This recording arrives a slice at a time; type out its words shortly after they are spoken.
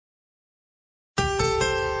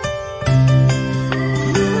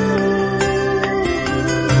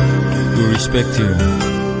respect you.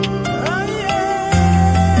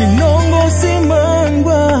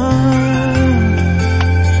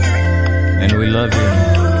 And we love you.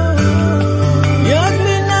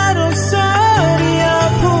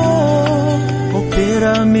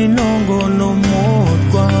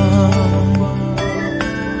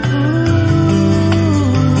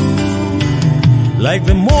 Like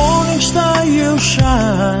the morning star you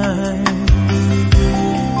shine,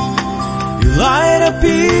 you light up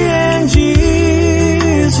PNG's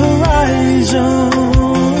horizon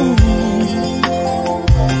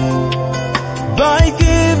by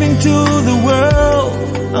giving to the world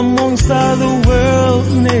amongst other world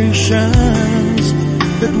nations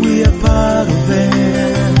that we are part of it.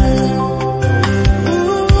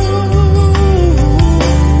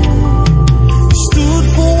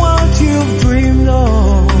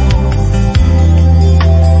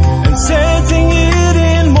 Setting it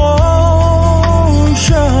in motion,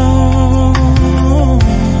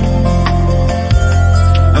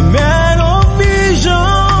 a man of vision,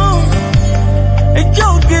 a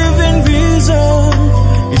God-given vision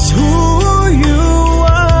is who you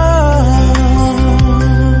are.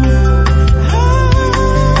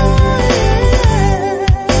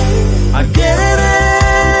 I get it,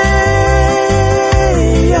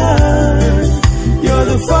 you're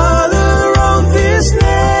the father of this nation.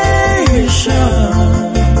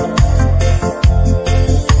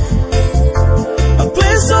 A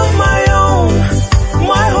place of my own,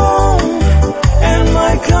 my home, and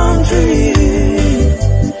my country,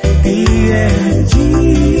 PNG.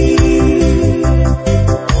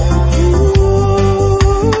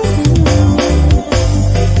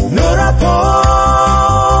 Norapo,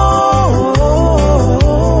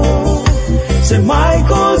 se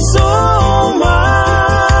Michael Somare.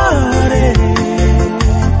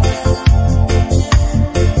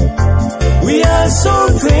 We are so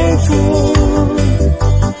thankful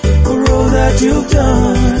for all that you've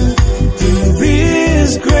done to this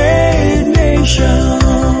great nation.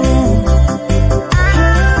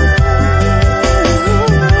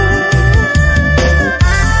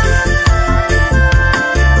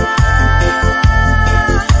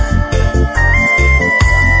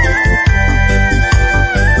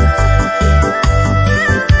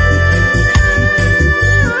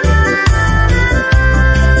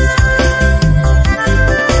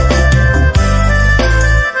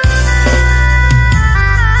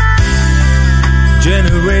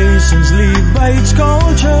 Generations live by its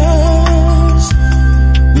cultures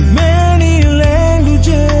with many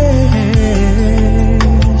languages.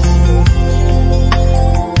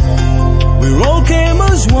 We all came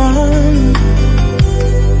as one,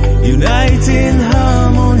 unite in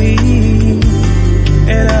harmony,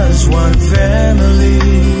 and as one family.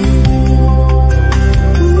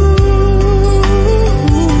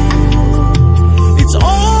 It's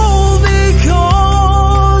all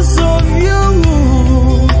because of you.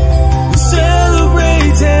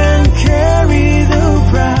 Celebrate and carry the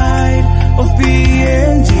pride of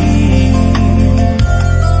PNG.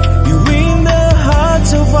 You win the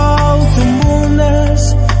hearts of all the mourners,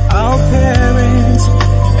 our parents,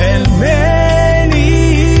 and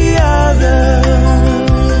many others.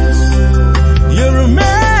 You're a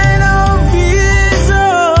man of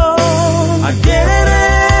vision. I get it.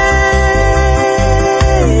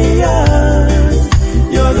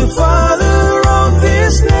 You're the father of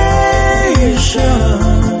this nation.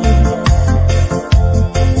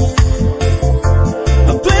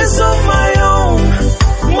 A place of my own,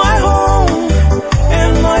 my home,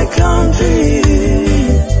 and my country,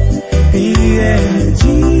 PNG.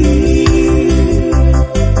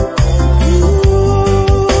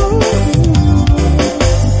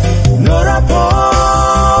 Norapo,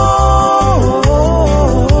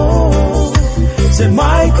 se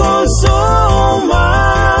Michael Somare.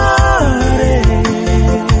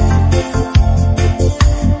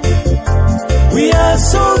 We are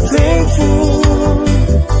so thankful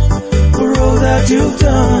for all that you've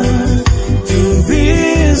done to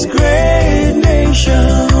this great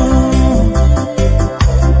nation.